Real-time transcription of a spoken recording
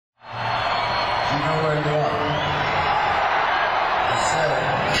to work you up. Yes, sir.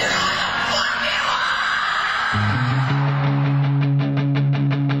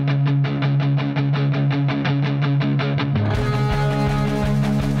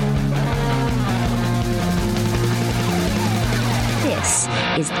 This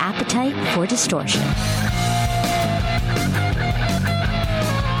is Appetite for Distortion.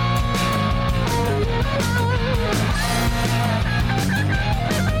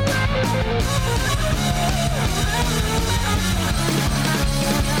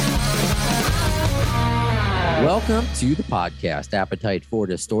 Welcome to the podcast, Appetite for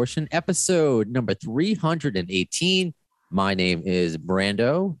Distortion, episode number 318. My name is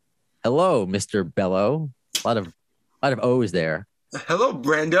Brando. Hello, Mr. Bello. A lot of O's there. Hello,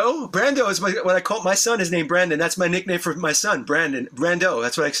 Brando. Brando is what I call my son. His name Brandon. That's my nickname for my son, Brandon. Brando.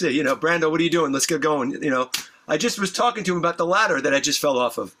 That's what I say. You know, Brando, what are you doing? Let's get going. You know, I just was talking to him about the ladder that I just fell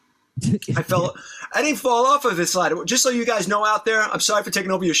off of. I didn't fall off of this ladder. Just so you guys know out there, I'm sorry for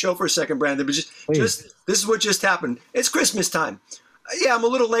taking over your show for a second, Brandon, but just this is what just happened. It's Christmas time. Yeah, I'm a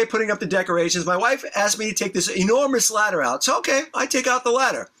little late putting up the decorations. My wife asked me to take this enormous ladder out. So, okay, I take out the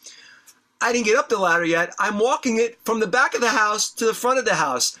ladder. I didn't get up the ladder yet. I'm walking it from the back of the house to the front of the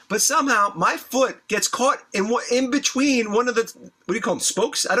house. But somehow my foot gets caught in between one of the, what do you call them,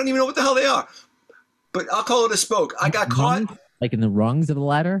 spokes? I don't even know what the hell they are. But I'll call it a spoke. I got caught. Like in the rungs of the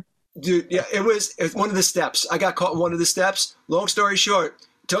ladder? Dude, yeah, it was one of the steps. I got caught in one of the steps. Long story short,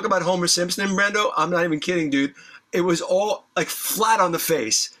 talk about Homer Simpson and Brando. I'm not even kidding, dude. It was all like flat on the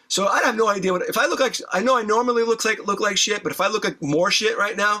face. So I have no idea if I look like, I know I normally look like shit, but if I look like more shit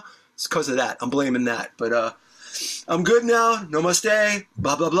right now, it's because of that. I'm blaming that. But I'm good now. Namaste.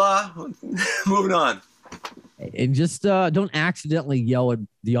 Blah, blah, blah. Moving on. And just don't accidentally yell at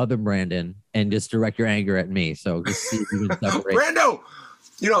the other Brandon and just direct your anger at me. So just see if you can separate. Brando!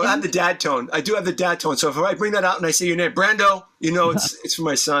 You know, I have the dad tone. I do have the dad tone. So if I bring that out and I say your name, Brando, you know, it's for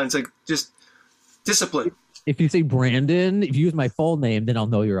my son. It's like just discipline. If you say Brandon, if you use my full name, then I'll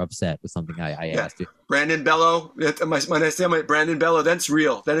know you're upset with something I asked you. Brandon Bello. When I say Brandon Bello, then it's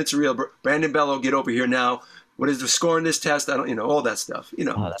real. Then it's real. Brandon Bello, get over here now. What is the score in this test? I don't, you know, all that stuff. You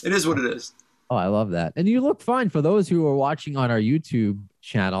know, it is what it is. Oh, I love that. And you look fine. For those who are watching on our YouTube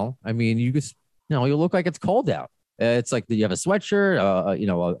channel, I mean, you just, you know, you look like it's cold out. It's like you have a sweatshirt, you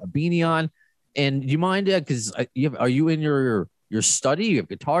know, a beanie on. And do you mind? Because are you in your study? You have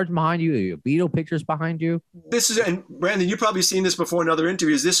guitars behind you. You have Beatle pictures behind you. This is, and Brandon, you've probably seen this before in other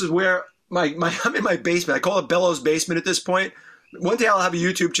interviews. This is where I'm in my basement. I call it Bello's basement at this point. One day I'll have a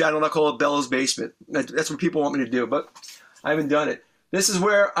YouTube channel and I'll call it Bello's basement. That's what people want me to do, but I haven't done it. This is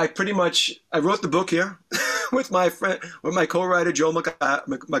where I wrote the book here with my co-writer Joe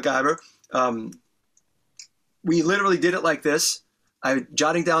MacGyver. We literally did it like this. I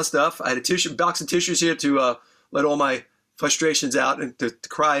jotting down stuff. I had a box of tissues here to let all my frustrations out and to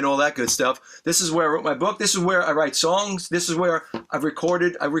cry and all that good stuff. This is where I wrote my book. This is where I write songs. This is where I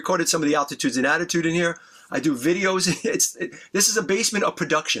recorded some of the Altitudes and Attitude in here. I do videos. This is a basement of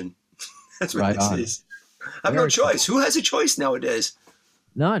production. That's what this is. I have no choice. Who has a choice nowadays?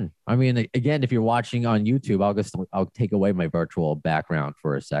 None. I mean, again, if you're watching on YouTube, I'll take away my virtual background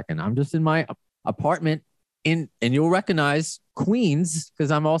for a second. I'm just in my apartment and you'll recognize Queens because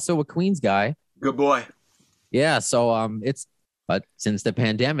I'm also a Queens guy. Good boy. Yeah. So but since the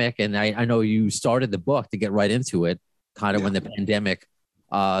pandemic, and I know you started the book to get right into it, kind of when the pandemic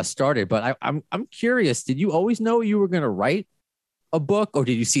started. But I'm curious, did you always know you were going to write a book, or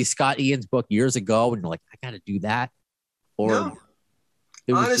did you see Scott Ian's book years ago and you're like, I got to do that? Or no.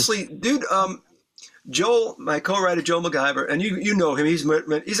 Honestly, dude, Joel, my co-writer Joe MacGyver, and you know him.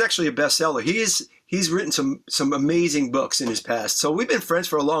 He's actually a bestseller. He's written some amazing books in his past. So we've been friends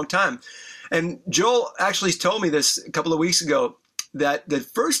for a long time. And Joel actually told me this a couple of weeks ago that the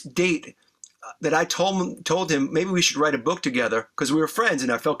first date that I told him maybe we should write a book together because we were friends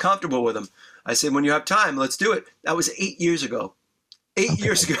and I felt comfortable with him. I said, when you have time, let's do it. That was 8 years ago. 8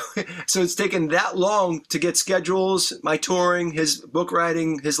 years ago. So it's taken that long to get schedules, my touring, his book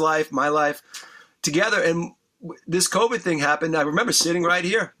writing, his life, my life together. And this COVID thing happened. I remember sitting right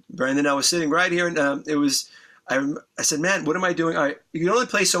here, Brandon. I was sitting right here, and I said, man, what am I doing? You can only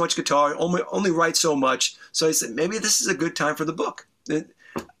play so much guitar, only write so much. So I said, maybe this is a good time for the book. I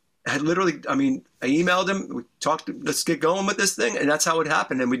emailed him. We talked. Let's get going with this thing, and that's how it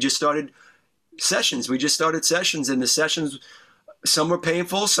happened. And we just started sessions. And the sessions, some were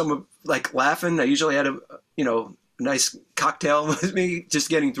painful, some were like laughing. I usually had a nice cocktail with me, just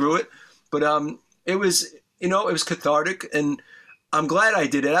getting through it. But it was cathartic, and I'm glad I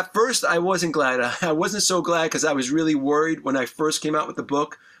did it. At first, I wasn't glad. I wasn't so glad because I was really worried when I first came out with the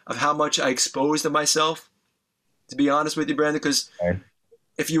book. of how much I exposed of myself, to be honest with you, Brandon, because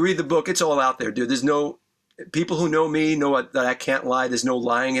if you read the book, it's all out there, dude. There's no, people who know me know that I can't lie. There's no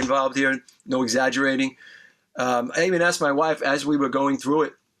lying involved here, no exaggerating. I even asked my wife as we were going through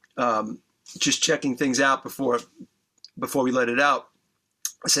it, just checking things out before we let it out.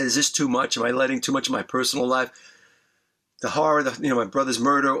 I said, is this too much? Am I letting too much of my personal life? The horror, my brother's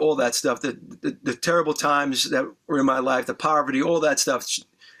murder, all that stuff, the terrible times that were in my life, the poverty, all that stuff.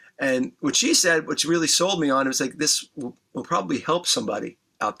 And what she said, which really sold me on it, was like, this will probably help somebody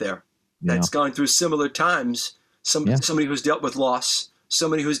out there that's going through similar times. Somebody who's dealt with loss,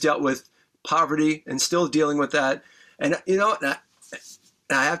 somebody who's dealt with poverty and still dealing with that. And,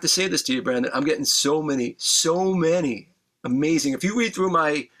 I have to say this to you, Brandon, I'm getting so many amazing. If you read through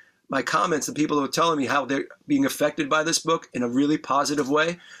my comments, the people who are telling me how they're being affected by this book in a really positive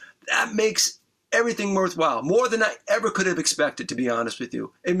way, that makes everything worthwhile, more than I ever could have expected, to be honest with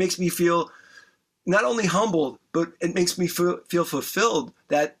you. It makes me feel not only humbled, but it makes me feel fulfilled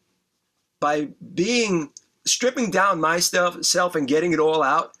that by stripping down my self and getting it all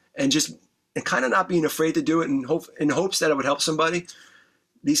out and kind of not being afraid to do it in hopes that it would help somebody.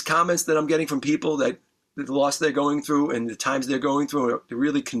 These comments that I'm getting from people that the loss they're going through and the times they're going through, they're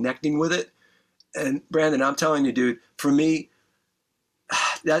really connecting with it. And Brandon, I'm telling you, dude, for me,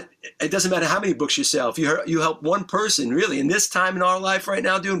 that it doesn't matter how many books you sell. If you help one person, really, in this time in our life right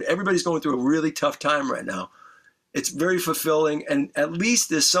now, dude, everybody's going through a really tough time right now. It's very fulfilling, and at least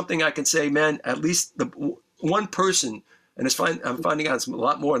there's something I can say, man. At least the one person, and I'm finding out it's a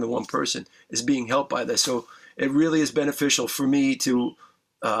lot more than one person is being helped by this. So it really is beneficial for me to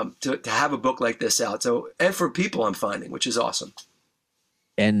have a book like this out. So, and for people I'm finding, which is awesome.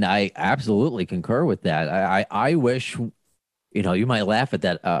 And I absolutely concur with that. I wish, you might laugh at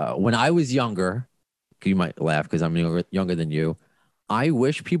that. When I was younger, you might laugh because I'm younger than you. I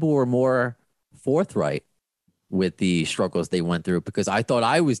wish people were more forthright with the struggles they went through, because I thought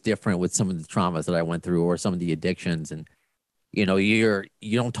I was different with some of the traumas that I went through or some of the addictions. And, you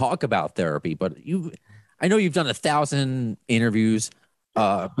don't talk about therapy, but I know you've done 1,000 interviews.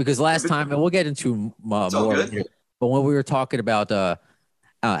 Because last time, and we'll get into more later, but when we were talking about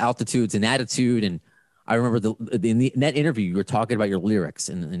altitudes and attitude, and I remember in that interview, you were talking about your lyrics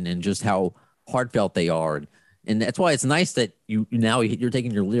and just how heartfelt they are. And that's why it's nice that you're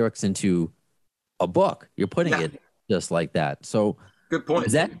taking your lyrics into a book. You're putting it just like that. So good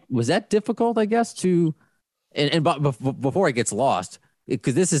point. Was that difficult, I guess, and before it gets lost,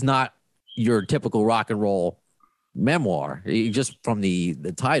 because this is not your typical rock and roll memoir, just from the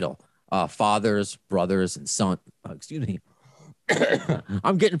title, fathers, brothers, and son. Excuse me.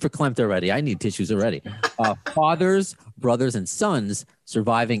 I'm getting verklempt already. I need tissues already. Fathers, brothers, and sons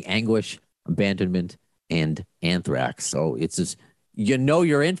surviving anguish, abandonment, and anthrax. So it's just,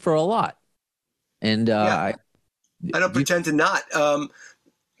 you're in for a lot. And I don't pretend to not.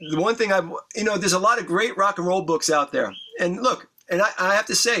 The one thing there's a lot of great rock and roll books out there. And look, and I have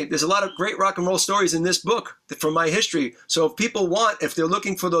to say, there's a lot of great rock and roll stories in this book from my history. So if people if they're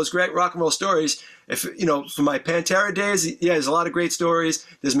looking for those great rock and roll stories, from my Pantera days, there's a lot of great stories.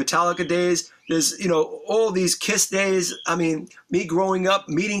 There's Metallica days. There's, all these Kiss days. I mean, me growing up,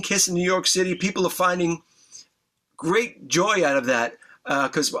 meeting Kiss in New York City, people are finding great joy out of that.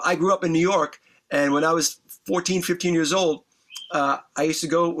 Because I grew up in New York, and when I was 14, 15 years old, I used to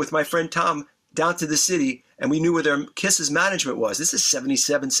go with my friend Tom down to the city, and we knew where their Kiss's management was. This is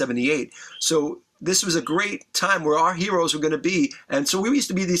 77, 78. So this was a great time where our heroes were going to be. And so we used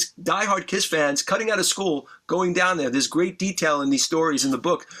to be these diehard Kiss fans cutting out of school, going down there. There's great detail in these stories in the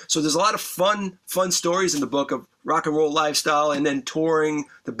book. So there's a lot of fun stories in the book of rock and roll lifestyle, and then touring,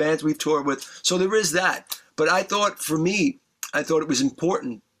 the bands we've toured with. So there is that. But I thought it was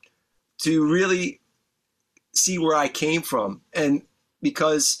important to really see where I came from. And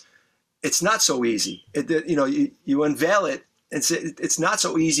because it's not so easy. You unveil it, and it's not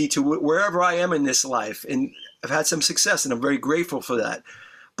so easy to wherever I am in this life. And I've had some success, and I'm very grateful for that.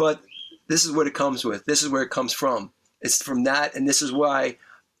 But this is what it comes with. This is where it comes from. It's from that, and this is why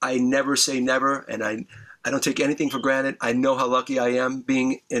I never say never, and I don't take anything for granted. I know how lucky I am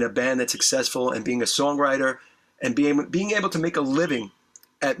being in a band that's successful and being a songwriter and being able to make a living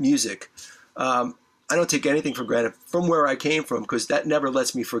at music. I don't take anything for granted from where I came from, because that never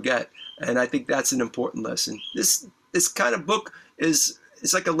lets me forget. And I think that's an important lesson. This kind of book it's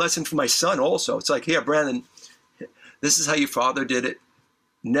like a lesson for my son also. It's like, here, Brandon, this is how your father did it.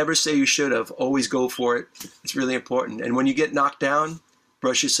 Never say you should have. Always go for it. It's really important. And when you get knocked down,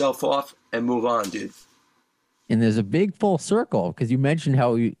 brush yourself off and move on, dude. And there's a big full circle, because you mentioned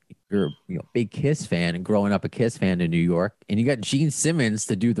how you're a big Kiss fan and growing up a Kiss fan in New York, and you got Gene Simmons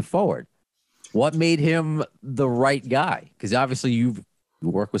to do the forward. What made him the right guy? Because obviously you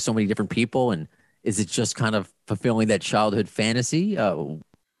work with so many different people, and is it just kind of fulfilling that childhood fantasy?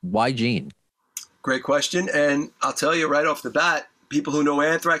 Why Gene? Great question. And I'll tell you right off the bat, people who know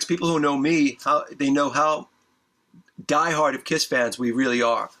Anthrax, people who know me, they know how diehard of Kiss fans we really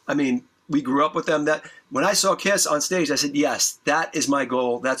are. I mean, we grew up with them. That when I saw Kiss on stage, I said, yes, that is my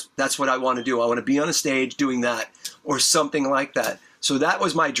goal. That's what I want to do. I want to be on a stage doing that or something like that. So that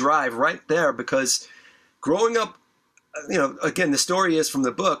was my drive right there, because growing up, again, the story is from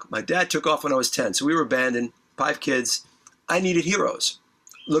the book, my dad took off when I was 10. So we were abandoned, 5 kids. I needed heroes,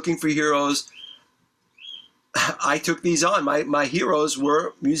 looking for heroes. I took these on. My heroes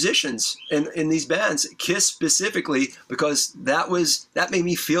were musicians in these bands, Kiss specifically, because that made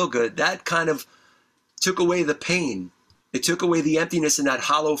me feel good. That kind of took away the pain. It took away the emptiness and that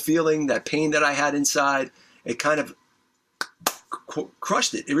hollow feeling, that pain that I had inside. It kind of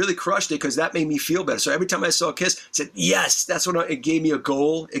crushed it. It really crushed it, because that made me feel better. So every time I saw Kiss, I said, yes, that's what it gave me a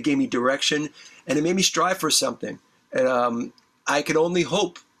goal. It gave me direction, and it made me strive for something. And I could only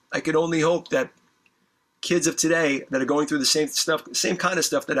hope that kids of today that are going through the same kind of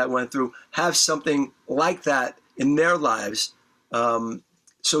stuff that I went through, have something like that in their lives,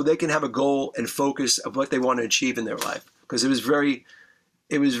 so they can have a goal and focus of what they want to achieve in their life. Because it was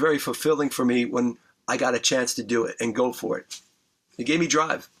very fulfilling for me when I got a chance to do it and go for it. It gave me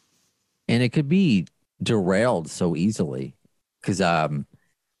drive. And it could be derailed so easily, because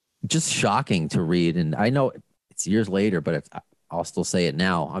just shocking to read. And I know it's years later, but I'll still say it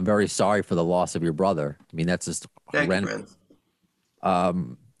now. I'm very sorry for the loss of your brother. I mean, that's just horrendous.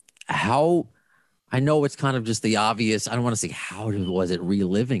 How, I know it's kind of just the obvious. I don't want to say how was it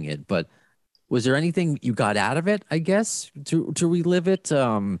reliving it, but was there anything you got out of it, I guess, to relive it?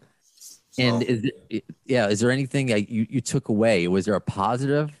 And is there anything that you took away? Was there a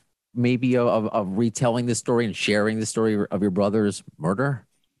positive maybe of retelling the story and sharing the story of your brother's murder?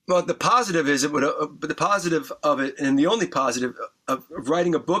 Well, the positive is the positive of it, and the only positive of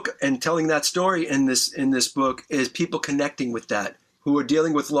writing a book and telling that story in this book is people connecting with that, who are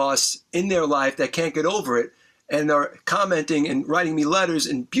dealing with loss in their life that can't get over it, and are commenting and writing me letters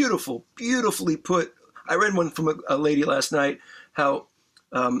and beautifully put. I read one from a lady last night, how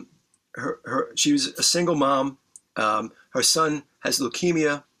she was a single mom. Her son has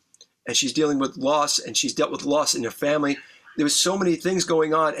leukemia, and she's dealing with loss, and she's dealt with loss in her family. There was so many things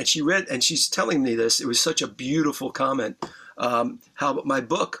going on, and she read, and she's telling me this. It was such a beautiful comment. How my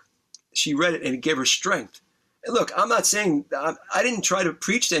book, she read it and it gave her strength. And look, I'm not saying I didn't try to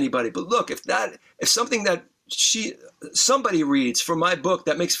preach to anybody, but look, if something that somebody reads from my book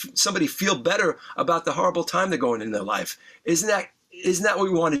that makes somebody feel better about the horrible time they're going in their life, isn't that what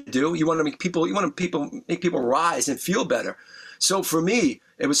we want to do? You want to make people rise and feel better. So for me,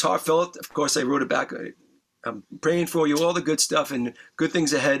 it was heartfelt. Of course, I wrote it back. I'm praying for you, all the good stuff and good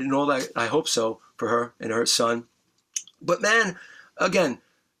things ahead and all that. I hope so for her and her son. But man, again,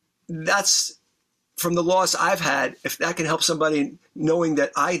 that's from the loss I've had. If that can help somebody knowing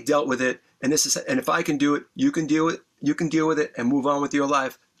that I dealt with it, and if I can do it, you can deal with it and move on with your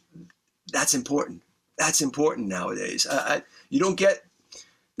life. That's important. That's important nowadays.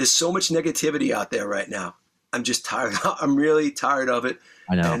 There's so much negativity out there right now. I'm just tired. I'm really tired of it.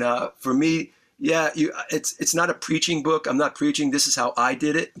 I know. And for me, yeah, it's not a preaching book. I'm not preaching. This is how I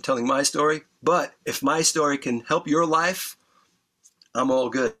did it. I'm telling my story. But if my story can help your life, I'm all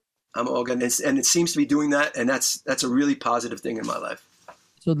good. I'm all good. And it seems to be doing that. And that's a really positive thing in my life.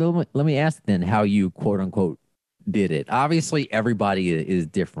 So let me ask then how you quote unquote did it. Obviously, everybody is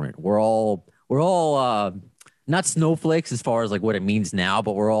different. We're all not snowflakes as far as like what it means now,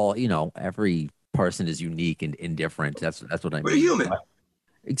 but we're all, every person is unique and different. That's what I mean. We're human.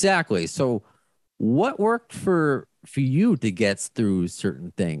 Exactly. So what worked for you to get through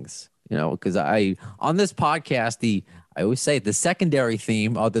certain things? Because on this podcast, I always say the secondary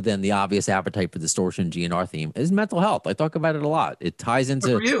theme, other than the obvious Appetite for Distortion GNR theme, is mental health. I talk about it a lot. It ties into,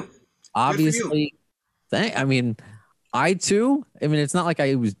 good for you. Obviously, I too. It's not like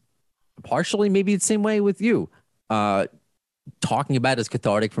I was partially maybe the same way with you. Talking about it is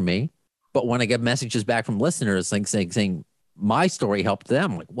cathartic for me, but when I get messages back from listeners saying my story helped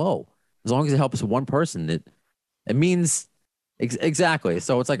them, I'm like, whoa! As long as it helps one person, it means exactly.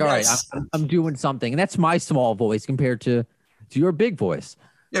 So it's like, all right, I'm doing something, and that's my small voice compared to your big voice.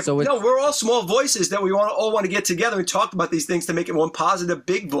 Yeah, so we're all small voices that we all want to get together and talk about these things to make it one positive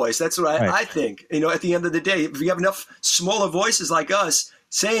big voice. That's what I think. At the end of the day, if you have enough smaller voices like us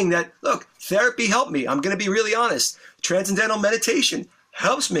saying that, look, therapy helped me. I'm going to be really honest. Transcendental meditation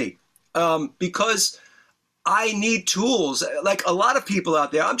helps me. because I need tools. Like a lot of people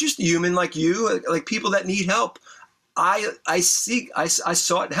out there, I'm just human like you, like people that need help. I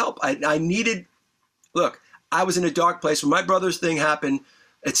sought help. I needed, look, I was in a dark place. When my brother's thing happened,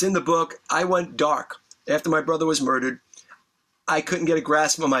 it's in the book, I went dark. After my brother was murdered, I couldn't get a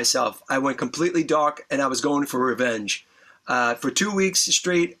grasp of myself. I went completely dark, and I was going for revenge. For 2 weeks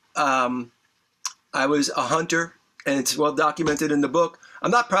straight, I was a hunter, and it's well documented in the book.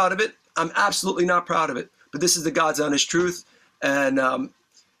 I'm not proud of it. I'm absolutely not proud of it. But this is the God's honest truth. And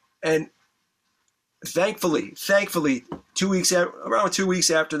thankfully, around 2 weeks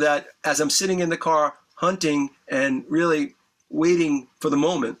after that, as I'm sitting in the car hunting and really waiting for the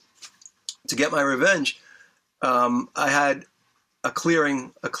moment to get my revenge, I had a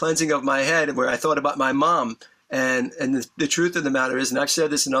cleansing of my head where I thought about my mom. And the truth of the matter is, and I've said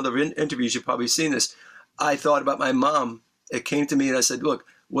this in other interviews, you've probably seen this, I thought about my mom. It came to me and I said, look,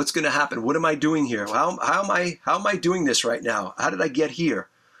 what's going to happen? What am I doing here? How am I doing this right now? How did I get here?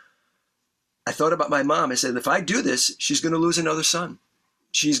 I thought about my mom. I said, if I do this, she's going to lose another son.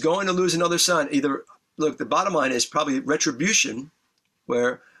 She's going to lose another son. Either, look, the bottom line is probably retribution,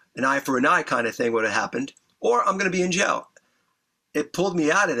 where an eye for an eye kind of thing would have happened, or I'm going to be in jail. It pulled me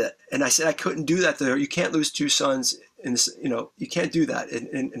out of it. And I said, I couldn't do that to her. You can't lose two sons. You can't do that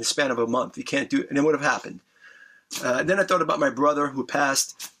in the span of a month. You can't do it. And it would have happened. Then I thought about my brother who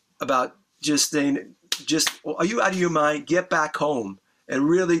passed, about just saying, are you out of your mind? Get back home. It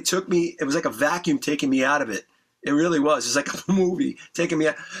really took me, it was like a vacuum taking me out of it. It really was. It's like a movie taking me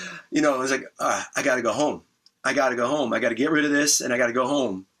out. It was like, I got to go home. I got to go home. I got to get rid of this and I got to go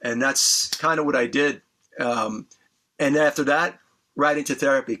home. And that's kind of what I did. And after that, right into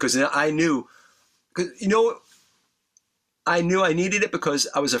therapy, because I knew I needed it because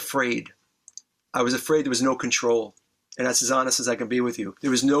I was afraid. I was afraid there was no control. And that's as honest as I can be with you.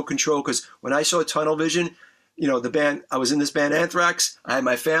 There was no control because when I saw Tunnel Vision, the band, I was in this band Anthrax. I had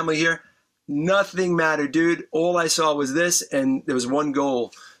my family here. Nothing mattered, dude. All I saw was this, and there was one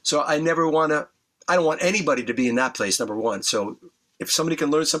goal. So I don't want anybody to be in that place, number one. So if somebody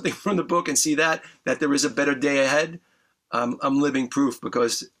can learn something from the book and see that there is a better day ahead, I'm living proof,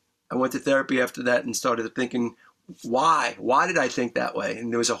 because I went to therapy after that and started thinking, why? Why did I think that way?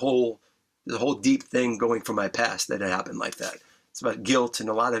 And there's a whole deep thing going from my past that had happened like that. It's about guilt and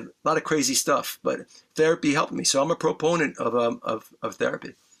a lot of crazy stuff. But therapy helped me, so I'm a proponent of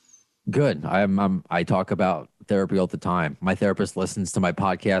therapy. Good. I talk about therapy all the time. My therapist listens to my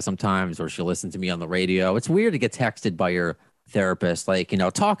podcast sometimes, or she'll listen to me on the radio. It's weird to get texted by your therapist, like,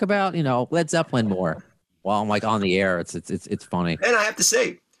 talk about, Led Zeppelin more, while I'm like on the air. It's funny. And I have to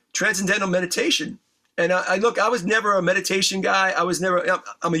say, transcendental meditation. And I was never a meditation guy.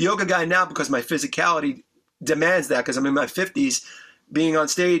 I'm a yoga guy now because my physicality demands that, because I'm in my 50s being on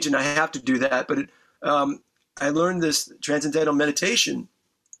stage and I have to do that. But I learned this transcendental meditation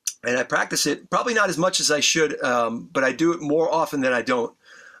and I practice it, probably not as much as I should, but I do it more often than I don't.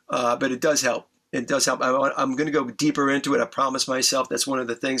 But it does help. It does help. I'm going to go deeper into it. I promise myself that's one of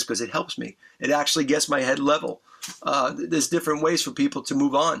the things, because it helps me. It actually gets my head level. There's different ways for people to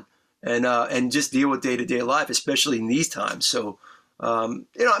move on and just deal with day-to-day life, especially in these times. So, I'm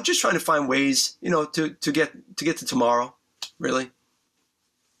just trying to find ways, to get to tomorrow, really.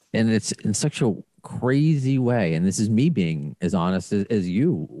 And it's in such a crazy way. And this is me being as honest as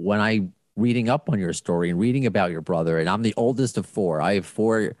you. When I reading up on your story and reading about your brother, and I'm the oldest of four. I have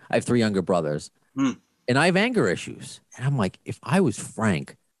three younger brothers, and I have anger issues. And I'm like, if I was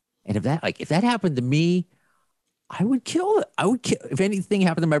Frank, and if that happened to me, I would kill it. I would kill. If anything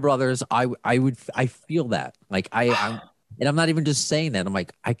happened to my brothers, I feel that. Like and I'm not even just saying that. I'm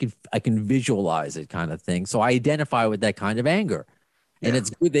like, I can visualize it, kind of thing. So I identify with that kind of anger. And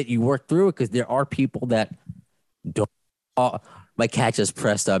it's good that you work through it, because there are people that don't. My cat just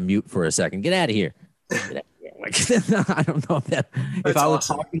pressed on mute for a second. Get out of here. I don't know if I was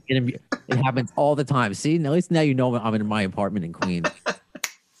talking, it happens all the time. See, at least now I'm in my apartment in Queens.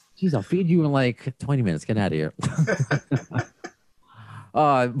 Jeez, I'll feed you in like 20 minutes. Get out of here.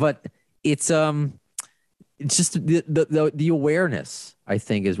 But it's just the awareness, I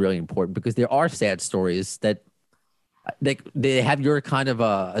think, is really important, because there are sad stories that they have your kind of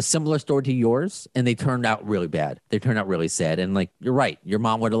a similar story to yours, and they turned out really bad. They turned out really sad. And like, you're right, your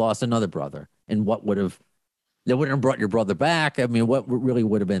mom would have lost another brother, and they wouldn't have brought your brother back. I mean, what really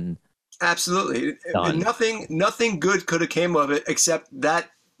would have been absolutely done? Nothing good could have came of it, except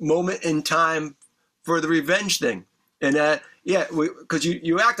that moment in time for the revenge thing. And because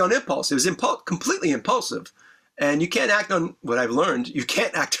you act on impulse. It was completely impulsive, and you can't act on what I've learned. You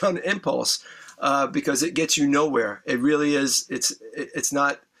can't act on impulse. Because it gets you nowhere. It really is. It's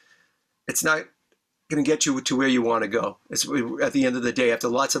not. it's not going to get you to where you want to go. It's at the end of the day, after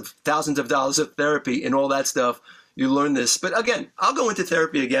lots of thousands of dollars of therapy and all that stuff, you learn this. But again, I'll go into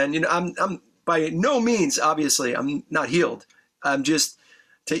therapy again. You know, I'm by no means, obviously, I'm not healed. I'm just,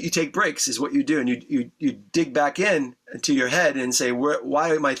 you take breaks is what you do. And you dig back in to your head and say, why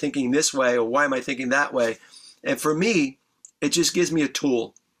am I thinking this way? Or why am I thinking that way? And for me, it just gives me a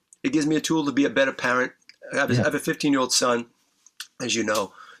tool. It gives me a tool to be a better parent. I have a 15-year-old son, as you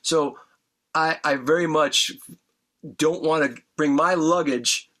know. So I very much don't want to bring my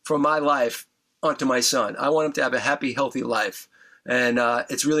luggage from my life onto my son. I want him to have a happy, healthy life. And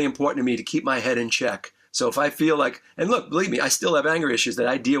it's really important to me to keep my head in check. So if I feel like, and look, believe me, I still have anger issues that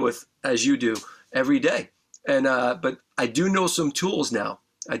I deal with, as you do, every day. And but I do know some tools now.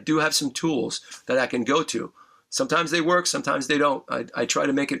 I do have some tools that I can go to. Sometimes they work, sometimes they don't. I try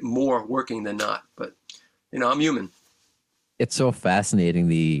to make it more working than not. But, you know, I'm human. It's so fascinating,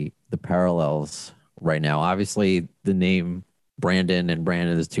 the parallels right now. Obviously, the name Brandon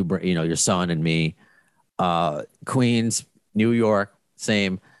is two, you know, your son and me. Queens, New York,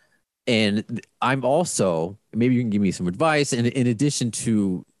 same. And I'm also, maybe you can give me some advice. And in addition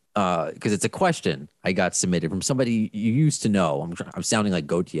to, because it's a question I got submitted from somebody you used to know. I'm sounding like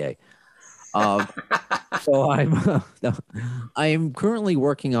Gautier. So I'm currently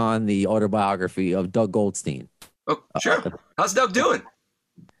working on the autobiography of Doug Goldstein. Oh, sure. How's Doug doing?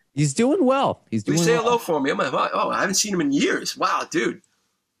 He's doing well. Please say hello for me. I'm like, I haven't seen him in years. Wow, dude.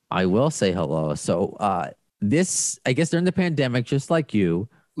 I will say hello. So I guess during the pandemic, just like you,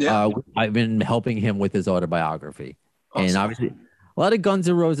 I've been helping him with his autobiography. Awesome. And obviously a lot of Guns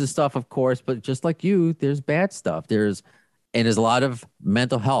N' Roses stuff, of course, but just like you, there's bad stuff. There's a lot of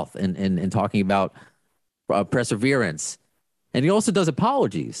mental health and talking about perseverance. And he also does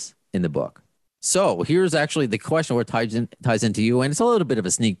apologies in the book. So here's actually the question where it ties into you. And it's a little bit of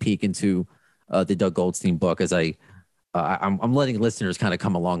a sneak peek into the Doug Goldstein book as I'm letting listeners kind of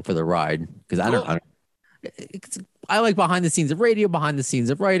come along for the ride because I like behind the scenes of radio, behind the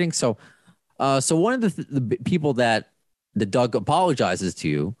scenes of writing. So one of the people that Doug apologizes to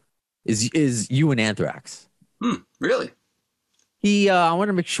you is you and Anthrax. Really? I want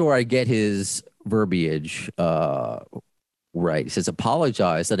to make sure I get his verbiage right. He says,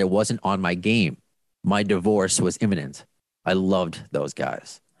 apologize that it wasn't on my game. My divorce was imminent. I loved those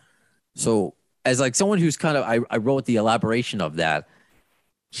guys. So as like someone who's kind of, I wrote the elaboration of that.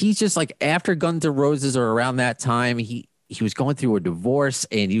 He's just like after Guns N' Roses or around that time, he was going through a divorce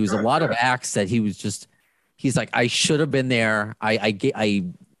and he was a lot of acts that he's like, I should have been there. I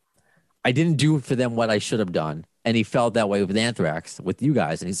didn't do for them what I should have done. And he felt that way with Anthrax, with you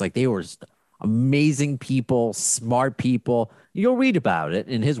guys. And he's like, they were amazing people, smart people. You'll read about it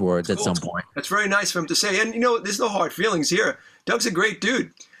in his words at some point. That's very nice for him to say. And, you know, there's no hard feelings here. Doug's a great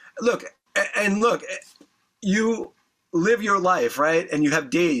dude. Look, you live your life, right? And you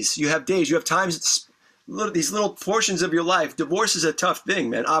have days. You have times, these little portions of your life. Divorce is a tough thing,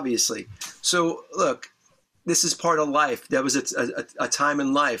 man, obviously. So, look, this is part of life. That was a time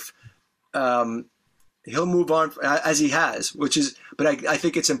in life. He'll move on as he has, but I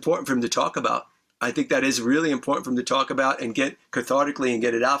think it's important for him to talk about. I think that is really important for him to talk about and get cathartically and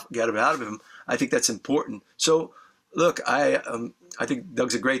get it out of him. I think that's important. So, look, I think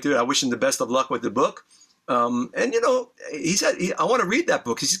Doug's a great dude. I wish him the best of luck with the book. And you know, I want to read that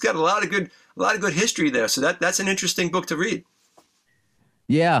book because he's got a lot of good history there. So that's an interesting book to read.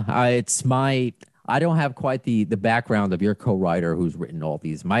 Yeah, I don't have quite the background of your co-writer who's written all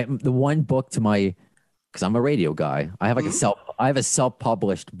these. The one book because I'm a radio guy. I have a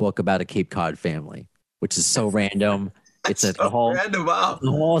self-published book about a Cape Cod family, which is so random. It's a whole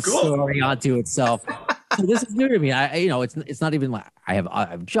cool story onto itself. So this is new to me. It's not even like I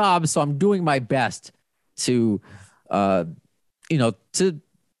have jobs, so I'm doing my best to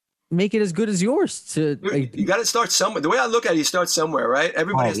make it as good as yours. You got to start somewhere. The way I look at it, you start somewhere, right?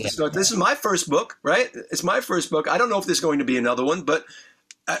 Everybody has to start. This is my first book, right? It's my first book. I don't know if there's going to be another one, but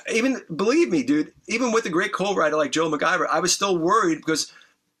even believe me, dude, even with a great co-writer like Joe MacGyver, I was still worried because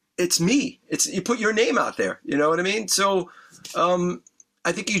it's me. You put your name out there. You know what I mean? So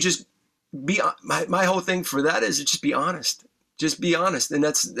I think you just my whole thing for that is just be honest. Just be honest. And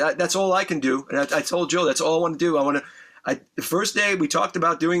that's all I can do. And I told Joe, that's all I want to do. The first day we talked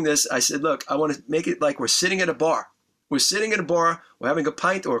about doing this, I said, look, I want to make it like we're sitting at a bar. We're sitting at a bar, we're having a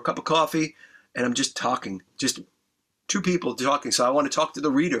pint or a cup of coffee, and I'm just talking, just two people talking. So I want to talk to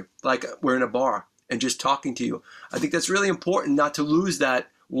the reader like we're in a bar and just talking to you. I think that's really important not to lose that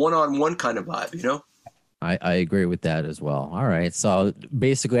one-on-one kind of vibe, you know? I agree with that as well. All right. So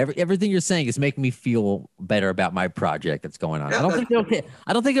basically everything you're saying is making me feel better about my project that's going on. Yeah,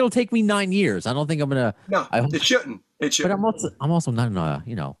 I don't think it'll take me 9 years. I don't think I'm gonna No, it shouldn't. It shouldn't. But I'm also not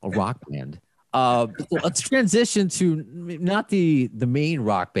in a rock band. So let's transition to not the main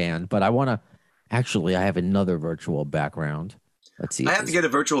rock band, but I have another virtual background. Let's see. I have to get a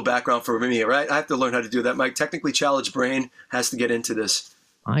virtual background for me, right? I have to learn how to do that. My technically challenged brain has to get into this.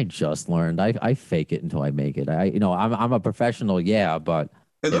 I just learned. I fake it until I make it. I'm a professional, yeah, but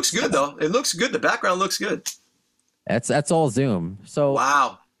it looks good though. It looks good. The background looks good. That's all Zoom. So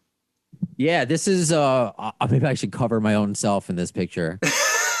wow. Yeah, this is maybe I should cover my own self in this picture.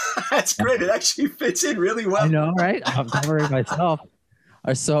 That's great. It actually fits in really well. I know, right? I'm covering myself.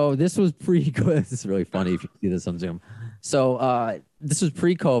 So this was pre-COVID. This is really funny if you see this on Zoom. So this was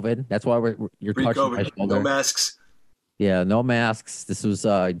pre-COVID. That's why you're touching my shoulder. No masks. Yeah, no masks. This was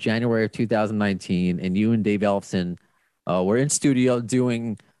January of 2019, and you and Dave Ellefson were in studio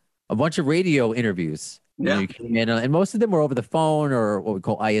doing a bunch of radio interviews. Yeah. You came in, and most of them were over the phone or what we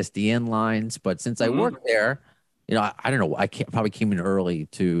call ISDN lines. But since I worked there, I don't know. Probably came in early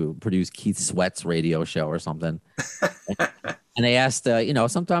to produce Keith Sweat's radio show or something. And they asked,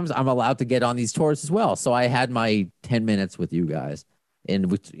 sometimes I'm allowed to get on these tours as well. So I had my 10 minutes with you guys,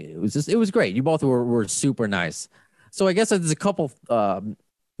 and it was great. You both were super nice. So I guess there's a couple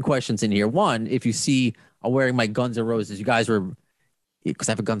questions in here. One, if you see I'm wearing my Guns N' Roses, you guys were, because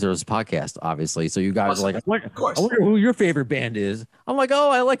I have a Guns N' Roses podcast, obviously. So you guys are like, I wonder who your favorite band is. I'm like,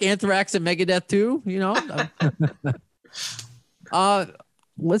 oh, I like Anthrax and Megadeth too.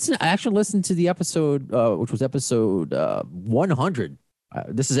 Listen to the episode, which was episode 100.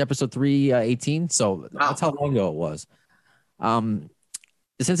 This is episode 318. So that's how long ago it was.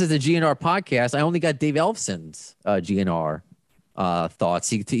 Since it's a GNR podcast, I only got Dave Ellefson's GNR thoughts,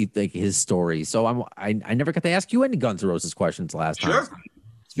 his story. So I never got to ask you any Guns N' Roses questions last time.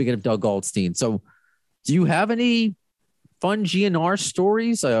 Speaking of Doug Goldstein, so do you have any fun GNR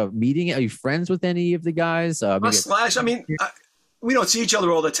stories? Are you friends with any of the guys? Slash. I mean, we don't see each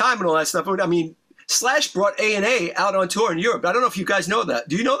other all the time and all that stuff. But I mean, Slash brought A&A out on tour in Europe. I don't know if you guys know that.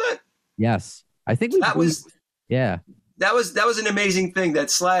 Do you know that? Yes, I think that was. Yeah. That was an amazing thing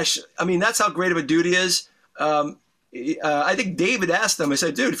that Slash, I mean, that's how great of a dude he is. I think David asked them, I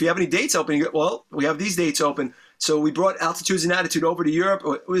said, dude, if you have any dates open, he goes, well, we have these dates open. So we brought Altitudes and Attitude over to Europe.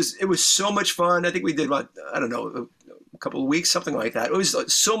 It was so much fun. I think we did about, I don't know, a couple of weeks, something like that. It was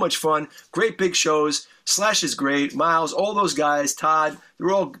so much fun. Great big shows. Slash is great. Miles, all those guys, Todd, they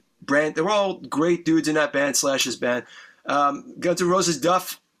were all great dudes in that band, Slash's band. Guns N' Roses,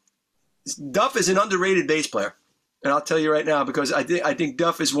 Duff is an underrated bass player. And I'll tell you right now, because I think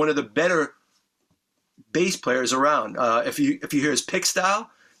Duff is one of the better bass players around. If you hear his pick style,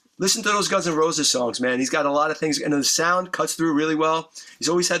 listen to those Guns N' Roses songs, man. He's got a lot of things, and the sound cuts through really well. He's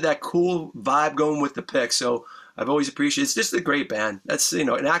always had that cool vibe going with the pick. So I've always appreciated. It's just a great band. That's and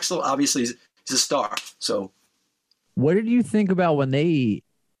Axl obviously he's a star. So, what did you think about when they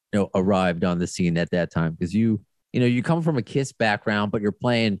arrived on the scene at that time? Because you come from a Kiss background, but you're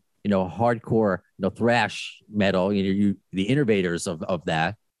playing hardcore, thrash metal, you the innovators of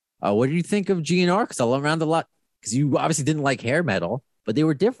that. What do you think of GNR? Because I love around a lot, because you obviously didn't like hair metal, but they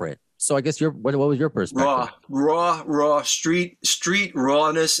were different. So I guess what was your perspective? Raw, street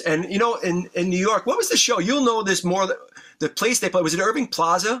rawness. And in New York, what was the show? You'll know this more. The place they played, was it Irving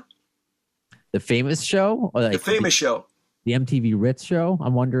Plaza? The famous show? Or the famous show. The MTV Ritz show?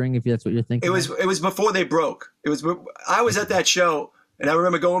 I'm wondering if that's what you're thinking. It was before they broke. I was at that show. And I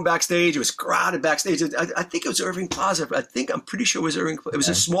remember going backstage. It was crowded backstage. I think it was Irving Plaza. I'm pretty sure it was Irving. It was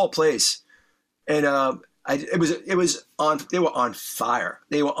a small place, and it was on. They were on fire.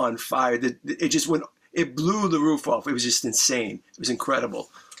 They were on fire. It just went. It blew the roof off. It was just insane. It was incredible.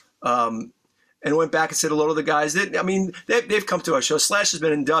 And I went back and said hello to the guys. They've come to our show. Slash has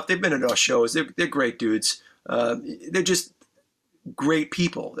been in Duff. They've been at our shows. They're great dudes. They're just great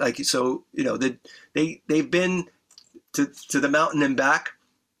people. They've been to the mountain and back,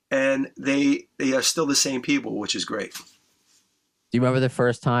 and they are still the same people, which is great. Do you remember the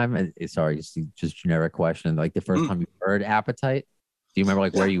first time? And sorry, just generic question. Like the first time you heard Appetite? Do you remember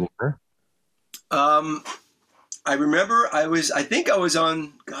where you were? I remember I think I was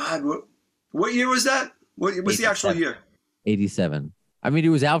on. God, what year was that? What was the actual year? 87. I mean, it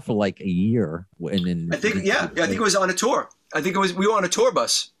was out for like a year. I think it was on a tour. We were on a tour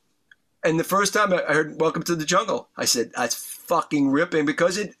bus. And the first time I heard Welcome to the Jungle, I said, that's fucking ripping,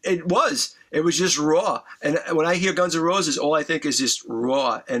 because it was just raw. And when I hear Guns N' Roses, all I think is just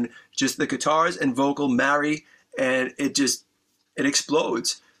raw, and just the guitars and vocal marry, and it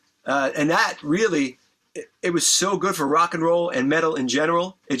explodes. And that really it was so good for rock and roll and metal in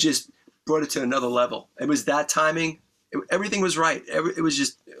general. It just brought it to another level. It was that timing. Everything was right. It was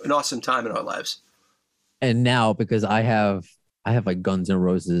just an awesome time in our lives. And now, because I have like Guns N'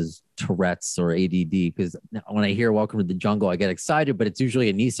 Roses Tourette's or ADD, because when I hear Welcome to the Jungle, I get excited, but it's usually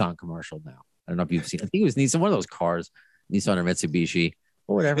a Nissan commercial now. I don't know if you've seen, I think it was Nissan, one of those cars, Nissan or Mitsubishi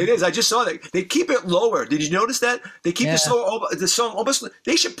or whatever. It is. I just saw that. They keep it lower. Did you notice that? They keep the song almost,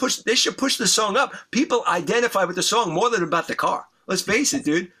 they should push the song up. People identify with the song more than about the car. Let's face it,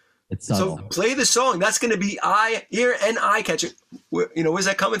 dude. So play the song. That's going to be ear and eye catching. Where's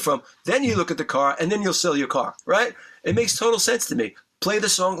that coming from? Then you look at the car, and then you'll sell your car, right? It makes total sense to me. Play the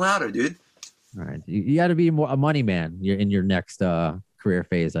song louder, dude. All right, you got to be more a money man. You're in your next career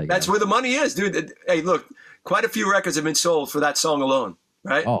phase. I guess that's where the money is, dude. Hey, look, quite a few records have been sold for that song alone,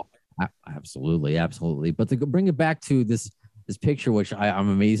 right? Oh, absolutely, absolutely. But to bring it back to this picture, which I'm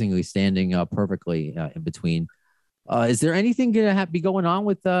amazingly standing perfectly in between. Is there anything going to be going on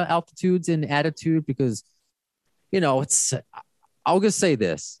with Altitudes and Attitude? Because, I'll just say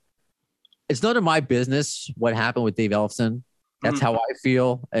this. It's none of my business what happened with Dave Ellefson. That's how I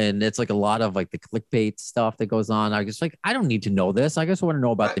feel. And it's like a lot of like the clickbait stuff that goes on. I just I don't need to know this. I just want to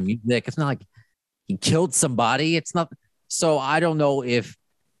know about the music. It's not like he killed somebody. It's not. So I don't know if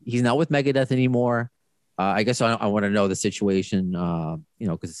he's not with Megadeth anymore. I guess I want to know the situation,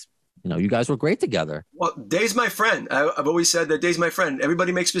 because you guys were great together. Well, Dave's my friend. I've always said that Dave's my friend.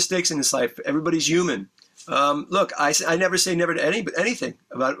 Everybody makes mistakes in this life. Everybody's human. Look, I never say never to anything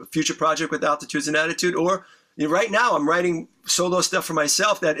about a future project with Altitudes and Attitude. Or right now I'm writing solo stuff for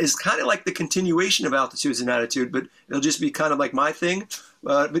myself that is kind of like the continuation of Altitudes and Attitude, but it'll just be kind of like my thing.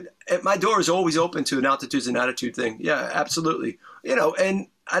 But my door is always open to an Altitudes and Attitude thing. Yeah, absolutely. And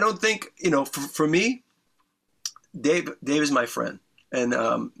I don't think, for me, Dave is my friend. And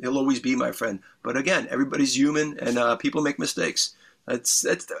he'll always be my friend. But again, everybody's human, and people make mistakes. That's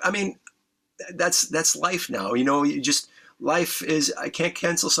life now. Life is. I can't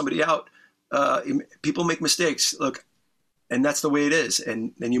cancel somebody out. People make mistakes. Look, and that's the way it is.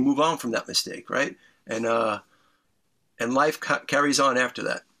 And then you move on from that mistake, right? And life carries on after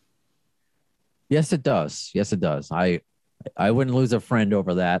that. Yes, it does. Yes, it does. I wouldn't lose a friend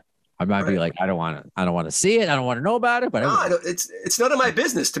over that. I might be like, I don't want to see it. I don't want to know about it. But no, it's none of my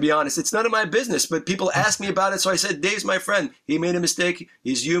business, to be honest. It's none of my business. But people ask me about it, so I said, Dave's my friend. He made a mistake.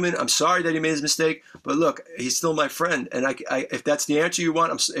 He's human. I'm sorry that he made his mistake. But look, he's still my friend. And I if that's the answer you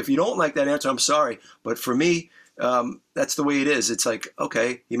want, if you don't like that answer, I'm sorry. But for me, that's the way it is. It's like,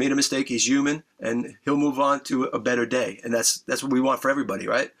 okay, he made a mistake. He's human, and he'll move on to a better day. And that's what we want for everybody,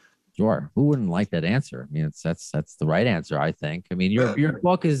 right? Sure. Who wouldn't like that answer? I mean, that's the right answer, I think. I mean, your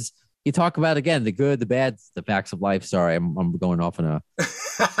book is. You talk about, again, the good, the bad, the facts of life. Sorry, I'm going off on a.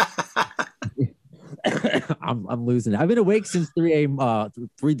 I'm losing it. I've been awake since 3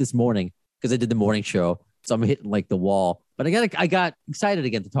 this morning because I did the morning show, so I'm hitting like the wall. But I got excited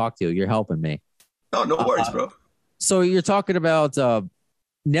again to talk to you. You're helping me. Oh, no worries, bro. So you're talking about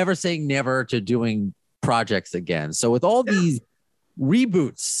never saying never to doing projects again. So with all these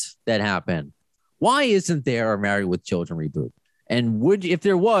reboots that happen, why isn't there a Married with Children reboot? And if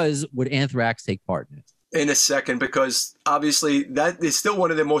there was, would Anthrax take part in it? In a second, because obviously that is still one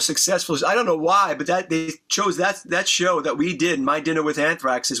of the most successful. I don't know why, but that they chose that show that we did, My Dinner with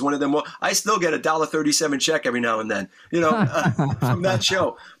Anthrax, is one of them. I still get a $1.37 check every now and then, from that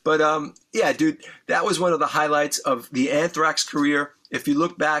show. But yeah, dude, that was one of the highlights of the Anthrax career. If you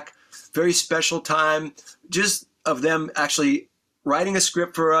look back, very special time, just of them actually writing a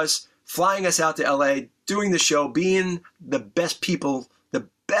script for us, flying us out to LA, doing the show, being the best people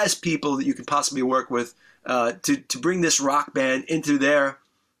that you could possibly work with, to bring this rock band into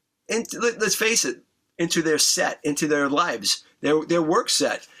let's face it, into their set, into their lives, their work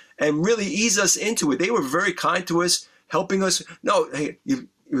set, and really ease us into it. They were very kind to us, helping us. No, hey,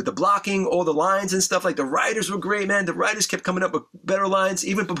 with the blocking, all the lines and stuff, like the writers were great, man. The writers kept coming up with better lines,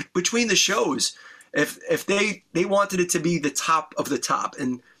 even between the shows. If they wanted it to be the top of the top,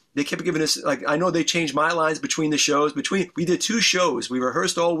 and they kept giving us, like, I know they changed my lines between the shows. We did 2 shows. We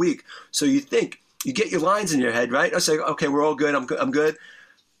rehearsed all week. So you get your lines in your head, right? I say, okay, we're all good. I'm good.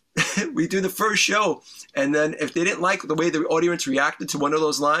 We do the first show. And then if they didn't like the way the audience reacted to one of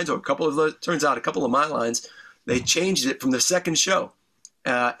those lines, or a couple of my lines, they changed it from the second show.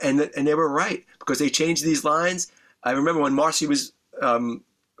 And they were right, because they changed these lines. I remember when Marcy was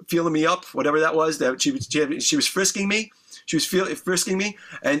feeling me up, whatever that was, that she was frisking me. She was frisking me,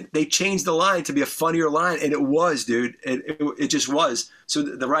 and they changed the line to be a funnier line, and it was, dude. It just was. So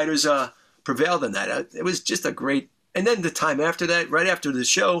the writers prevailed in that. It was just a great And then the time after that, right after the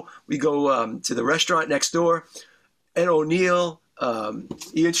show, we go to the restaurant next door. Ed O'Neill,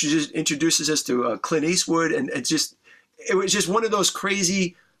 he introduces us to Clint Eastwood, and it was just one of those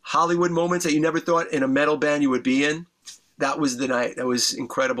crazy Hollywood moments that you never thought in a metal band you would be in. That was the night. That was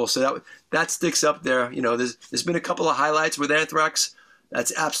incredible. So that sticks up there. You know, there's been a couple of highlights with Anthrax.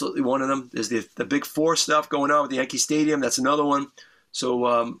 That's absolutely one of them. There's the Big Four stuff going on with the Yankee Stadium. That's another one.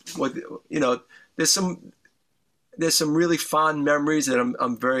 So there's some really fond memories that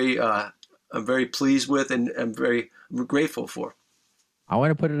I'm very pleased with and I'm very grateful for. I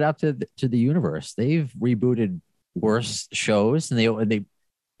want to put it out to the universe. They've rebooted worse shows, and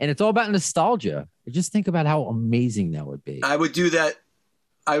it's all about nostalgia. Just think about how amazing that would be. I would do that.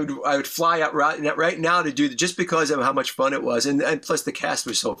 I would fly out right now to do that just because of how much fun it was, and plus the cast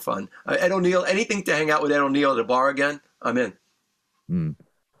was so fun. Ed O'Neill, anything to hang out with Ed O'Neill at a bar again, I'm in.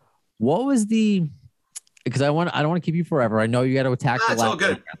 What was because I don't want to keep you forever. I know you got to attack the ladder. It's all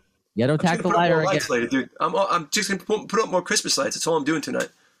good. You got to attack the ladder again. Later, dude. I'm just going to put up more Christmas lights. That's all I'm doing tonight.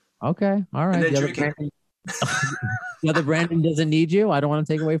 Okay. All right. The other Brandon doesn't need you. I don't want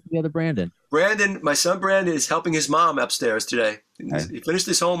to take away from the other Brandon. My son Brandon is helping his mom upstairs today. Okay. He finished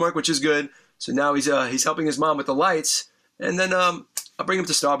his homework, which is good. So now he's helping his mom with the lights. And then I'll bring him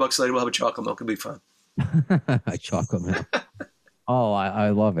to Starbucks later. We'll have a chocolate milk. It'll be fun. A chocolate milk. Oh, I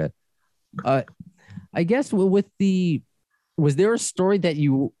love it. I guess was there a story that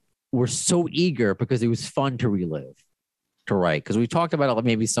you were so eager because it was fun to write? Because we talked about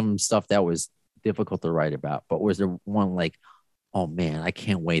maybe some stuff that was difficult to write about, but was there one like, oh man, I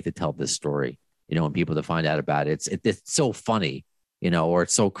can't wait to tell this story, and people to find out about it. It's so funny, or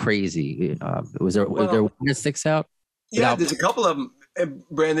it's so crazy. Was there one that sticks out? Yeah, there's a couple of them,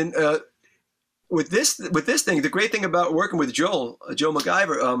 Brandon. With this thing, the great thing about working with Joe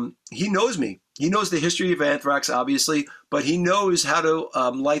MacGyver, he knows me. He knows the history of Anthrax, obviously, but he knows how to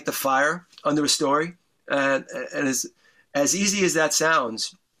light the fire under a story. And as easy as that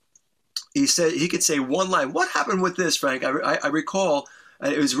sounds, he could say one line. What happened with this, Frank? I recall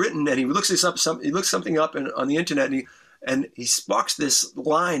it was written, and he looks something up on the internet, and he sparks this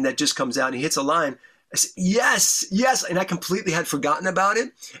line that just comes out, and he hits a line. I said, yes, and I completely had forgotten about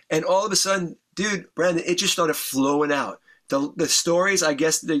it, and all of a sudden, dude, Brandon, it just started flowing out. The stories, I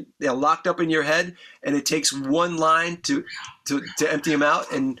guess, they're locked up in your head, and it takes one line to empty them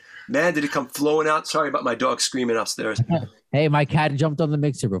out. And man, did it come flowing out. Sorry about my dog screaming upstairs. Hey, my cat jumped on the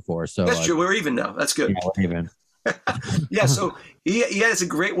mixer before. So that's true. We're even now. That's good. Yeah, we're even. Yeah, so he has a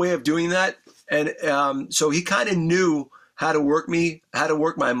great way of doing that. And so he kind of knew how to work me, how to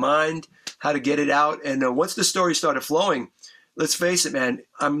work my mind, how to get it out. And once the story started flowing, let's face it, man,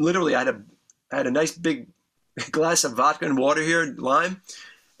 I had a nice big glass of vodka and water here, lime,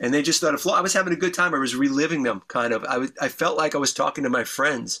 and they just started flowing. I was having a good time. I was reliving them, kind of. I felt like I was talking to my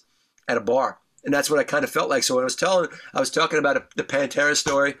friends at a bar, and that's what I kind of felt like. So when I was talking about the Pantera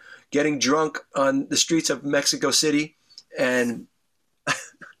story, getting drunk on the streets of Mexico City, and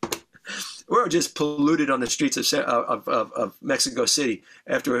we were just polluted on the streets of Mexico City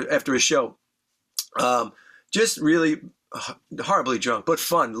after a show. Just really horribly drunk, but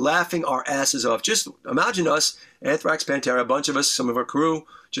fun, laughing our asses off. Just imagine us, Anthrax, Pantera, a bunch of us, some of our crew,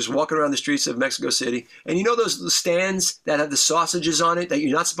 just walking around the streets of Mexico City. And you know those stands that have the sausages on it that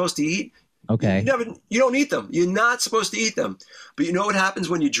you're not supposed to eat? Okay. You don't eat them. You're not supposed to eat them. But you know what happens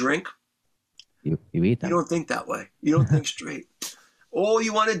when you drink? You eat them. You don't think that way. You don't think straight. All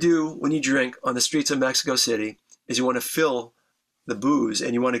you want to do when you drink on the streets of Mexico City is you want to fill the booze,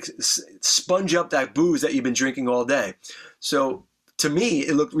 and you want to sponge up that booze that you've been drinking all day. So to me,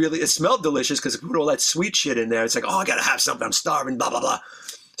 it smelled delicious because it put all that sweet shit in there. It's like, oh, I got to have something. I'm starving, blah, blah, blah.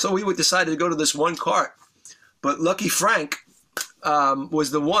 So we decided to go to this one cart. But Lucky Frank was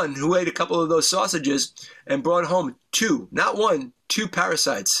the one who ate a couple of those sausages and brought home two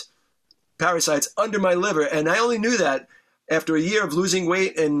parasites under my liver. And I only knew that after a year of losing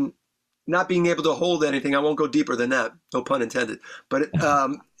weight and not being able to hold anything. I won't go deeper than that. No pun intended. But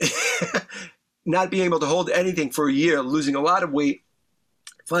not being able to hold anything for a year, losing a lot of weight,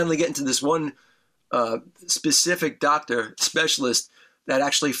 finally getting to this one specific specialist that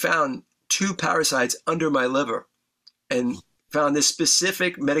actually found two parasites under my liver and found this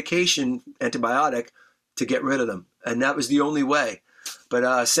specific medication, antibiotic, to get rid of them. And that was the only way.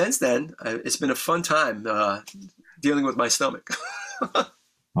 But since then, it's been a fun time dealing with my stomach.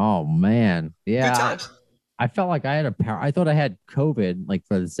 Oh man, yeah. Good times. I felt like I had I thought I had COVID like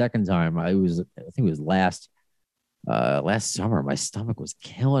for the second time. I think it was last summer. My stomach was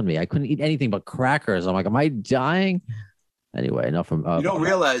killing me. I couldn't eat anything but crackers. I'm like, am I dying? Anyway, enough from. You don't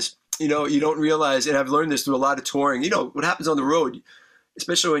realize you don't realize, and I've learned this through a lot of touring, what happens on the road,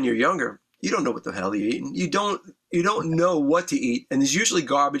 especially when you're younger, you don't know what the hell you're eating. You don't know what to eat. And there's usually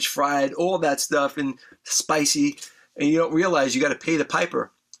garbage, fried, all that stuff, and spicy. And you don't realize you got to pay the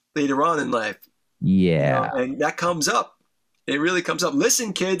piper later on in life. Yeah. And that comes up. It really comes up.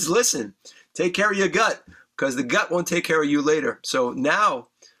 Listen, kids, listen. Take care of your gut, because the gut won't take care of you later. So now,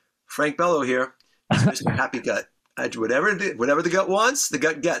 Frank Bello here, Mr. Happy Gut. Whatever the gut wants, the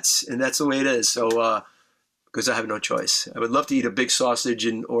gut gets. And that's the way it is. So, because I have no choice. I would love to eat a big sausage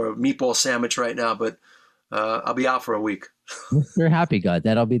or a meatball sandwich right now, but I'll be out for a week. Mr. Happy Gut.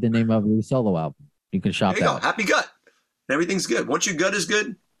 That'll be the name of the solo album. You can shop there you that. Go. Happy Gut. Everything's good. Once your gut is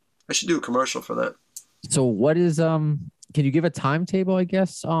good, I should do a commercial for that. So what is can you give a timetable, I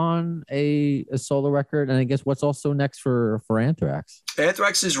guess, on a solo record? And I guess what's also next for Anthrax?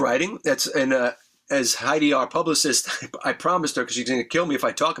 Anthrax is writing. As Heidi, our publicist, I promised her, because she's going to kill me if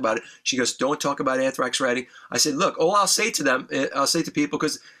I talk about it. She goes, "Don't talk about Anthrax writing." I said, "Look, I'll say to people,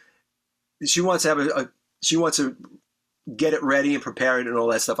 because she wants to she wants to get it ready and prepare it and all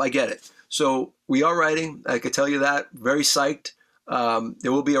that stuff. I get it. So we are writing. I could tell you that. Very psyched.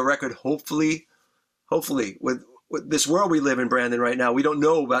 There will be a record, hopefully, with this world we live in, Brandon. Right now, we don't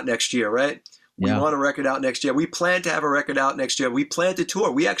know about next year, right? We want a record out next year. We plan to have a record out next year. We plan to tour.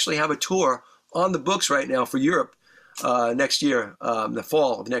 We actually have a tour on the books right now for Europe next year, the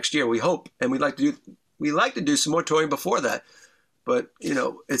fall of next year, we hope. And we like to do some more touring before that. But,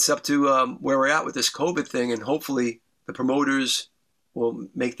 it's up to where we're at with this COVID thing. And hopefully the promoters will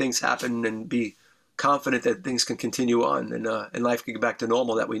make things happen and be confident that things can continue on and life can get back to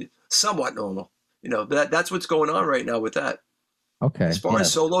normal, somewhat normal. That's what's going on right now with that. Okay. As far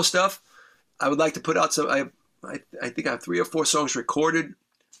as solo stuff, I would like to put out some, I think I have 3 or 4 songs recorded.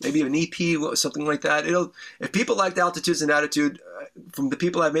 Maybe an EP, something like that. If people liked Altitudes and Attitude, from the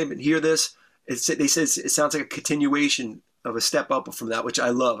people I've made hear this, they say it sounds like a continuation of a step up from that, which I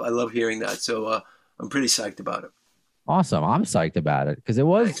love. I love hearing that. So I'm pretty psyched about it. Awesome. I'm psyched about it because it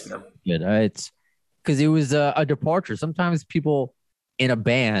was good. It's because it was a departure. Sometimes people in a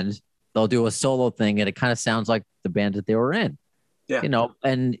band, they'll do a solo thing and it kind of sounds like the band that they were in. Yeah.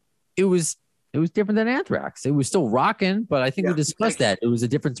 And it was different than Anthrax. It was still rocking, but I think we discussed that. It was a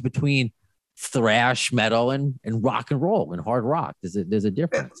difference between thrash metal and rock and roll and hard rock. There's a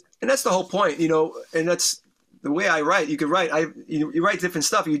difference. And that's the whole point, and that's the way I write. You could write, you write different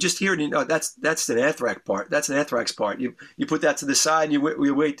stuff. You just hear it, that's an Anthrax part. That's an Anthrax part. You put that to the side and you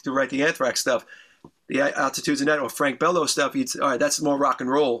wait to write the Anthrax stuff. The Altitudes and that, or Frank Bello stuff, all right, that's more rock and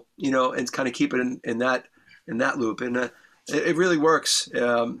roll, and kind of keep it in that loop. And it really works.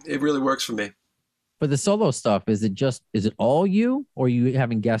 It really works for me. But the solo stuff, is it all you, or are you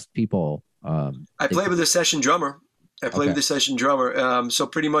having guest people? I play with a session drummer. With the session drummer. So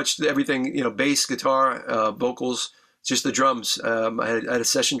pretty much everything, bass, guitar, vocals, just the drums. I had a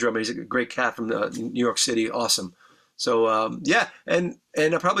session drummer. He's a great cat from New York City. Awesome. So and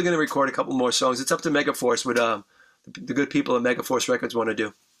I'm probably going to record a couple more songs. It's up to Megaforce, what the good people at Megaforce Records want to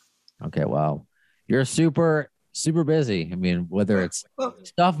do. Okay, wow. You're super busy. I mean, whether it's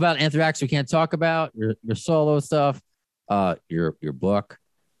stuff about Anthrax we can't talk about, your solo stuff, your book.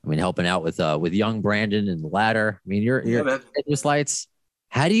 I mean, helping out with young Brandon and the Ladder. I mean, you're Endless Lights.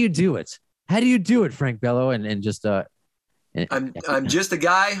 How do you do it? How do you do it, Frank Bello? And just I'm just a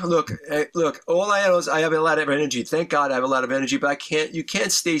guy. Look. All I know is I have a lot of energy. Thank God I have a lot of energy, but you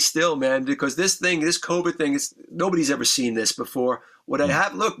can't stay still, man, because this COVID thing, nobody's ever seen this before. When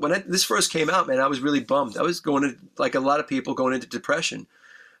this first came out, man, I was really bummed. I was going to, like a lot of people, going into depression.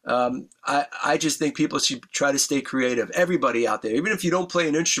 I just think people should try to stay creative. Everybody out there, even if you don't play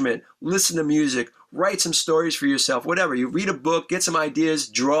an instrument, listen to music, write some stories for yourself, whatever. You read a book, get some ideas,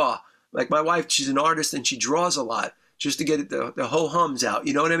 draw. Like my wife, she's an artist and she draws a lot just to get the whole hums out.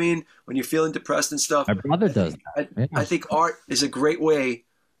 You know what I mean? When you're feeling depressed and stuff. My brother does that. I think art is a great way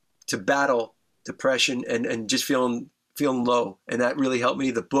to battle depression and just feeling low. And that really helped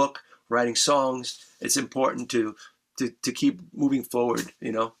me. The book, writing songs, it's important to keep moving forward,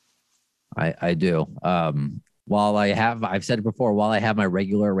 I do. I've said it before, while I have my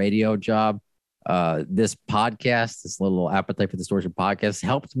regular radio job, this podcast, this little Appetite for Distortion podcast,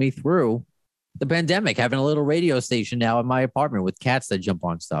 helped me through the pandemic, having a little radio station now in my apartment with cats that jump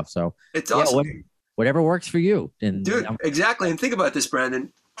on stuff. So it's awesome. Whatever works for you. And dude, exactly. And think about this,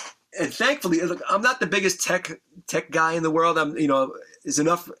 Brandon. And thankfully, look, I'm not the biggest tech guy in the world. There's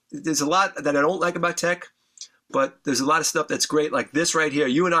a lot that I don't like about tech. But there's a lot of stuff that's great, like this right here.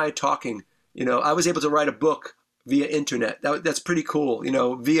 You and I are talking. I was able to write a book via internet. That's pretty cool.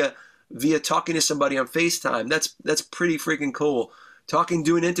 Via talking to somebody on FaceTime. That's pretty freaking cool.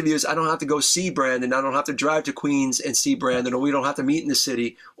 doing interviews. I don't have to go see Brandon. I don't have to drive to Queens and see Brandon, or we don't have to meet in the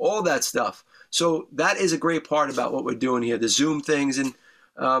city, all that stuff. So that is a great part about what we're doing here, the Zoom things. And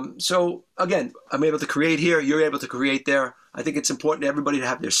so, again, I'm able to create here. You're able to create there. I think it's important to everybody to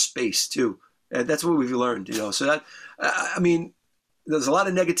have their space, too. And that's what we've learned, So that, I mean, there's a lot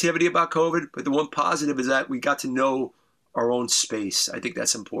of negativity about COVID, but the one positive is that we got to know our own space. I think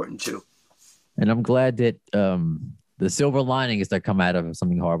that's important, too. And I'm glad that the silver lining is that come out of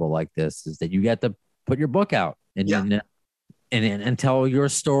something horrible like this is that you get to put your book out and tell your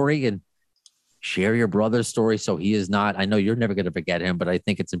story and share your brother's story. So he is not, I know you're never going to forget him, but I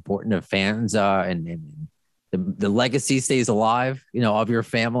think it's important to fans and the legacy stays alive, of your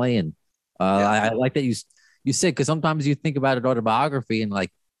family. And I like that you said, because sometimes you think about an autobiography and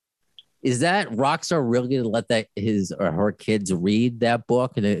like, is that Rockstar really going to let his or her kids read that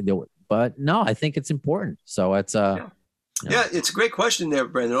book? But no, I think it's important. So it's it's a great question there,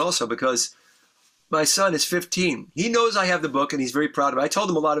 Brandon, also because my son is 15. He knows I have the book and he's very proud of it. I told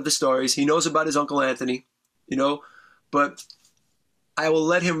him a lot of the stories. He knows about his Uncle Anthony, but I will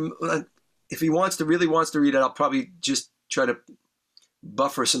let him, if he really wants to read it, I'll probably just try to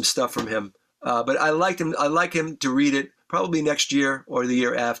buffer some stuff from him. But I like him to read it probably next year or the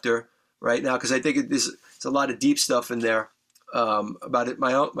year after right now, because I think there's a lot of deep stuff in there about it.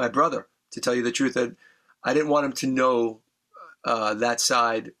 My brother, to tell you the truth, that I didn't want him to know that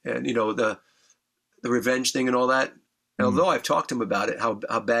side and, the revenge thing and all that. And although I've talked to him about it, how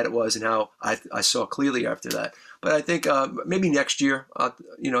bad it was and how I saw clearly after that. But I think maybe next year,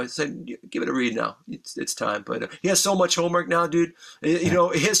 give it a read now. It's time. But he has so much homework now, dude. He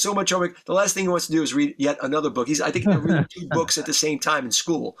has so much homework. The last thing he wants to do is read yet another book. I think he's reading 2 books at the same time in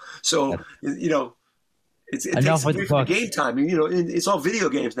school. So, it takes away from game time. It's all video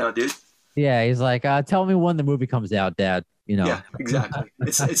games now, dude. Yeah, he's like, tell me when the movie comes out, Dad. Yeah, exactly.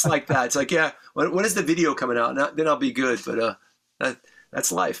 It's like that. It's like, when is the video coming out? Then I'll be good. But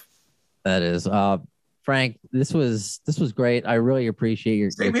that's life. That is. Frank, this was great. I really appreciate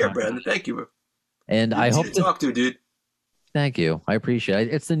your same here, Brandon. Thank you. And I hope to talk to, dude. Thank you. I appreciate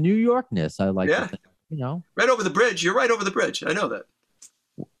it. It's the New Yorkness. I like. Yeah. Right over the bridge. You're right over the bridge. I know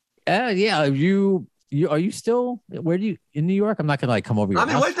that. Yeah. Are you still? Where do you in New York? I'm not gonna come over.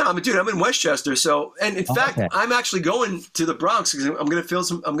 I'm in Westchester. So, and in fact, okay. I'm actually going to the Bronx because I'm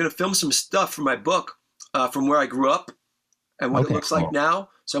gonna film some stuff for my book from where I grew up and what it looks like now.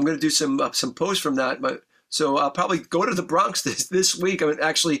 So I'm gonna do some posts from that. But so I'll probably go to the Bronx this week. I mean,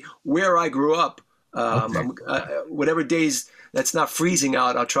 actually, where I grew up. Whatever days that's not freezing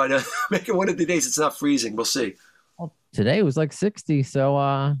out, I'll try to make it one of the days it's not freezing. We'll see. Well, today was like 60.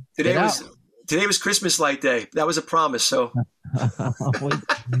 So Today was Christmas light day. That was a promise. So got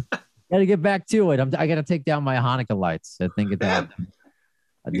to get back to it. I got to take down my Hanukkah lights. I think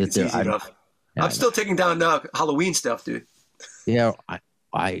it's easy enough. I'm still taking down Halloween stuff, dude. Yeah,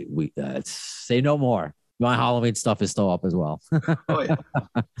 we say no more. My Halloween stuff is still up as well. Oh yeah,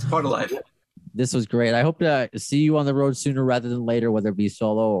 it's part of life. This was great. I hope to see you on the road sooner rather than later, whether it be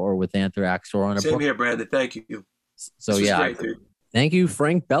solo or with Anthrax or on a Same here, Brandon. Thank you. So great, thank you,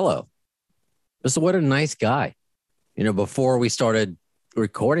 Frank Bello. Just what a nice guy. Before we started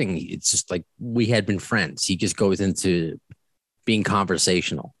recording, it's just like we had been friends. He just goes into being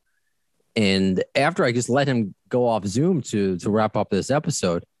conversational. And after I just let him go off Zoom to wrap up this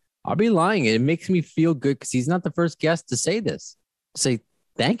episode, I'll be lying. It makes me feel good because he's not the first guest to say this. Say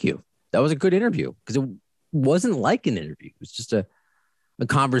thank you. That was a good interview because it wasn't like an interview. It was just a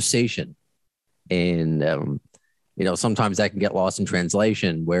conversation. And, sometimes that can get lost in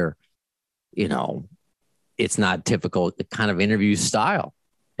translation where, it's not typical kind of interview style.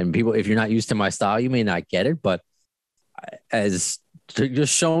 And people, if you're not used to my style, you may not get it. But as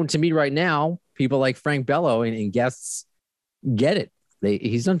just shown to me right now, people like Frank Bello and guests get it.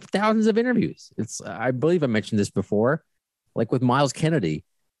 He's done thousands of interviews. I believe I mentioned this before, like with Miles Kennedy.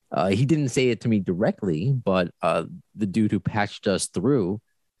 He didn't say it to me directly, but the dude who patched us through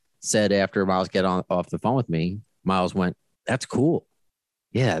said after Miles got off the phone with me, Miles went, "That's cool.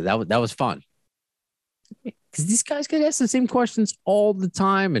 Yeah, that was fun." Because these guys get asked the same questions all the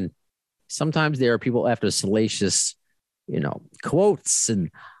time, and sometimes there are people after salacious, quotes.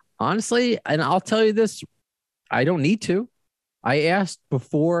 And honestly, and I'll tell you this, I don't need to. I asked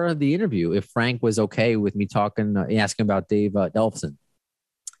before the interview if Frank was okay with me asking about Dave Elfson.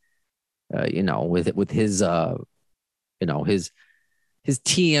 With his his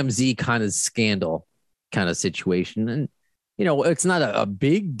TMZ kind of scandal kind of situation. And, it's not a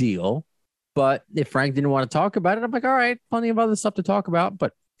big deal, but if Frank didn't want to talk about it, I'm like, all right, plenty of other stuff to talk about,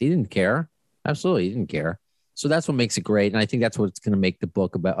 but he didn't care. Absolutely. He didn't care. So that's what makes it great. And I think that's what's going to make the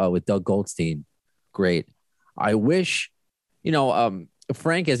book about with Doug Goldstein great. I wish,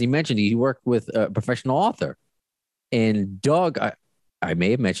 Frank, as he mentioned, he worked with a professional author. And Doug, I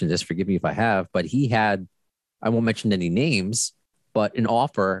may have mentioned this, forgive me if I have, but he had, I won't mention any names, but an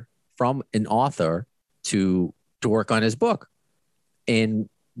offer from an author to work on his book. And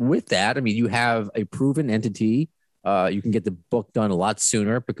with that, I mean, you have a proven entity. You can get the book done a lot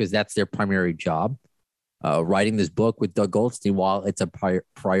sooner because that's their primary job. Writing this book with Doug Goldstein, while it's a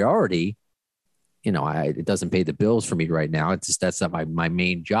priority, it doesn't pay the bills for me right now. It's just, that's not my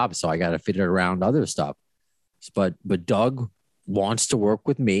main job. So I got to fit it around other stuff. But Doug wants to work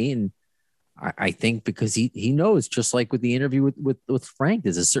with me. And I think because he knows, just like with the interview with Frank,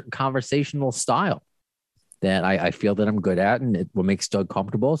 there's a certain conversational style that I feel that I'm good at, and what makes Doug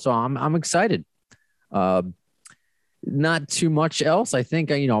comfortable. So I'm excited. Not too much else. I think,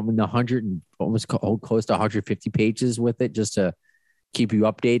 I'm in the 100 and almost close to 150 pages with it, just to keep you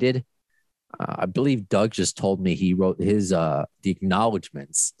updated. I believe Doug just told me he wrote his the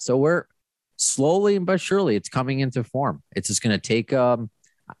acknowledgments. So we're slowly but surely it's coming into form. It's just going to take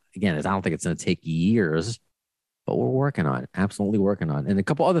again, I don't think it's going to take years, but we're working on it. Absolutely working on it. And a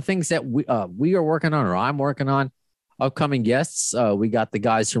couple other things that we are working on, or I'm working on. Upcoming guests. We got the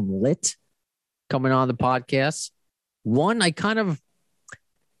guys from Lit coming on the podcast. One, I kind of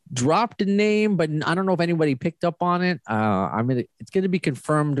dropped a name, but I don't know if anybody picked up on it. It's going to be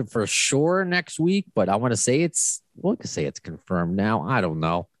confirmed for sure next week, but I want to say it's confirmed now. I don't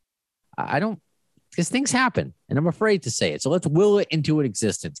know. Because things happen, and I'm afraid to say it. So let's will it into an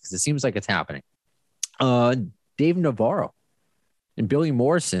existence, because it seems like it's happening. Dave Navarro and Billy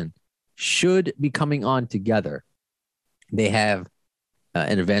Morrison should be coming on together. They have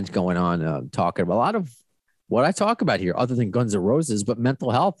an event going on talking about a lot of what I talk about here, other than Guns N' Roses, but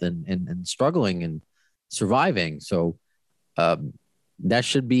mental health and struggling and surviving. So that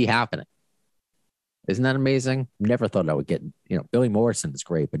should be happening. Isn't that amazing? Never thought I would get, Billy Morrison is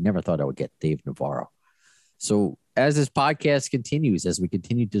great, but never thought I would get Dave Navarro. So as this podcast continues, as we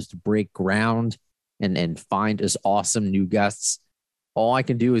continue just to break ground and find us awesome new guests, all I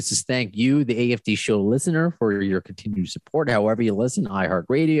can do is just thank you, the AFD show listener, for your continued support. However you listen,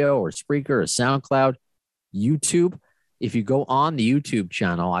 iHeartRadio or Spreaker or SoundCloud, YouTube. If you go on the YouTube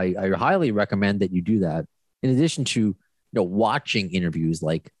channel, I highly recommend that you do that. In addition to watching interviews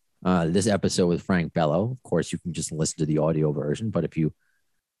like this episode with Frank Bello. Of course, you can just listen to the audio version, but if you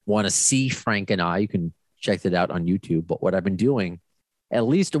want to see Frank and I, you can check that out on YouTube. But what I've been doing at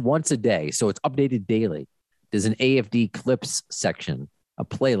least once a day, so it's updated daily, there's an AFD clips section, a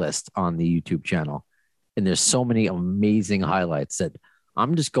playlist on the YouTube channel. And there's so many amazing highlights that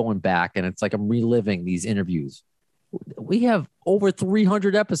I'm just going back, and it's like I'm reliving these interviews. We have over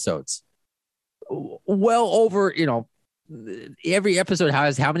 300 episodes. Well over, every episode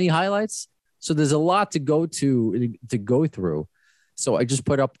has how many highlights? So there's a lot to go through. So I just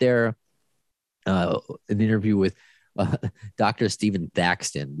put up there an interview with Dr. Stephen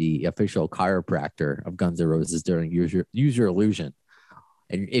Thaxton, the official chiropractor of Guns N' Roses during Use Your Illusion.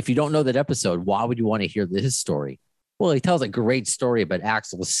 And if you don't know that episode, why would you want to hear his story? Well, he tells a great story about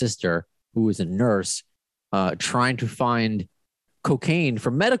Axl's sister, who was a nurse, trying to find cocaine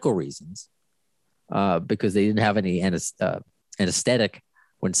for medical reasons because they didn't have any anesthetic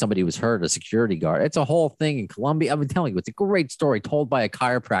when somebody was hurt, a security guard. It's a whole thing in Colombia. I'm telling you, it's a great story told by a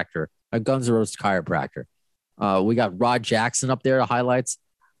chiropractor, a Guns N' Roses chiropractor. We got Rod Jackson up there, highlights.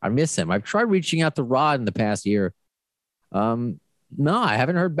 I miss him. I've tried reaching out to Rod in the past year. No, I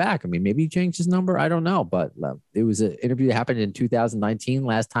haven't heard back. I mean, maybe he changed his number. I don't know. But it was an interview that happened in 2019,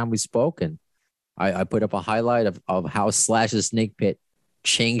 last time we spoke. And I put up a highlight of how Slash's Snake Pit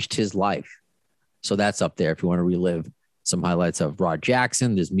changed his life. So that's up there if you want to relive some highlights of Rod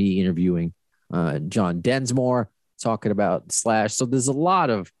Jackson. There's me interviewing John Densmore, talking about Slash. So there's a lot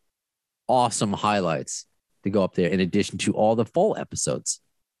of awesome highlights to go up there, in addition to all the full episodes,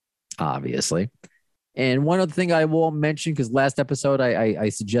 obviously. And one other thing I will mention, because last episode I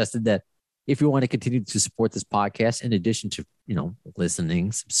suggested that if you want to continue to support this podcast, in addition to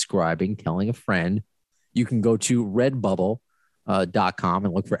listening, subscribing, telling a friend, you can go to redbubble.com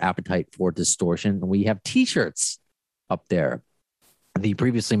and look for Appetite for Distortion. And we have t-shirts up there. The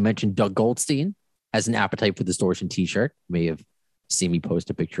previously mentioned Doug Goldstein has an Appetite for Distortion t-shirt. You may have seen me post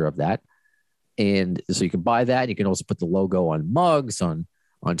a picture of that. And so you can buy that. You can also put the logo on mugs, on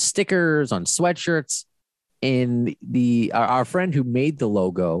stickers, on sweatshirts. And our friend who made the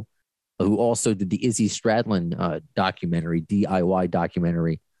logo, who also did the Izzy Stradlin documentary, DIY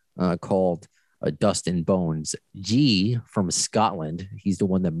documentary called Dust and Bones, G from Scotland. He's the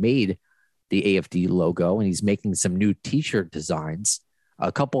one that made the AFD logo, and he's making some new T-shirt designs.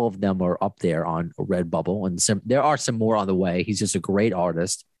 A couple of them are up there on Redbubble, and there are some more on the way. He's just a great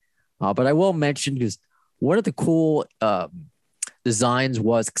artist. But I will mention, because one of the cool designs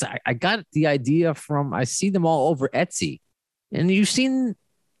was, because I got the idea from, I see them all over Etsy. And you've seen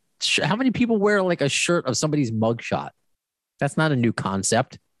how many people wear like a shirt of somebody's mugshot? That's not a new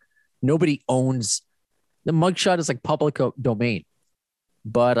concept. Nobody owns the mugshot. Is like public domain.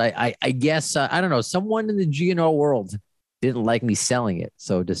 But I guess, I don't know, someone in the GNR world didn't like me selling it,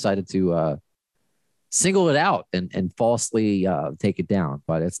 so decided to single it out and falsely take it down.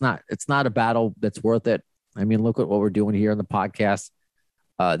 But it's not a battle that's worth it. I mean, look at what we're doing here on the podcast.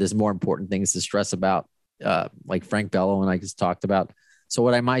 There's more important things to stress about, like Frank Bello and I just talked about. So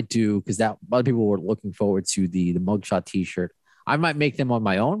what I might do, because that other people were looking forward to the mugshot T-shirt, I might make them on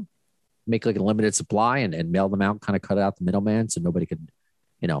my own, make like a limited supply and mail them out, kind of cut out the middleman so nobody could,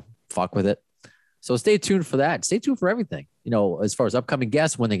 fuck with it. So stay tuned for that. Stay tuned for everything, as far as upcoming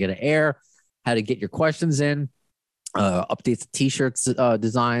guests, when they're going to air, how to get your questions in, updates to T-shirts,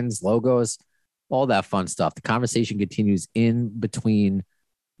 designs, logos, all that fun stuff. The conversation continues in between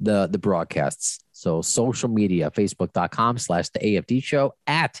the broadcasts. So social media, facebook.com/the AFD show,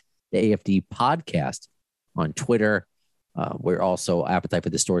 at the AFD podcast on Twitter. We're also Appetite for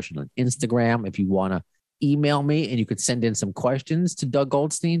Distortion on Instagram. If you want to email me, and you could send in some questions to Doug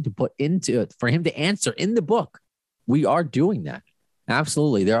Goldstein to put into it for him to answer in the book. We are doing that.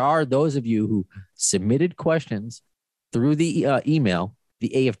 Absolutely. There are those of you who submitted questions through the email, the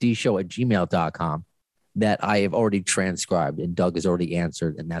AFDshow@gmail.com, that I have already transcribed and Doug has already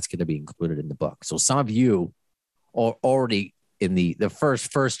answered, and that's going to be included in the book. So some of you are already in the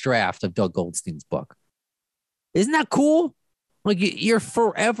first draft of Doug Goldstein's book. Isn't that cool? Like, you're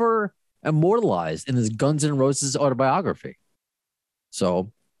forever immortalized in this Guns N' Roses autobiography.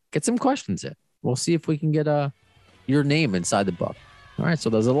 So get some questions in. We'll see if we can get your name inside the book. All right.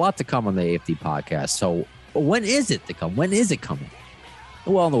 So there's a lot to come on the AFD podcast. So when is it to come? When is it coming?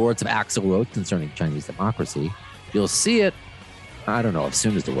 Well, in the words of Axl Rose concerning Chinese democracy, you'll see it, I don't know, as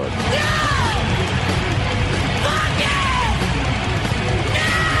soon as the word.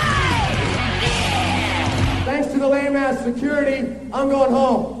 Thanks to the lame ass security, I'm going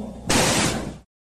home.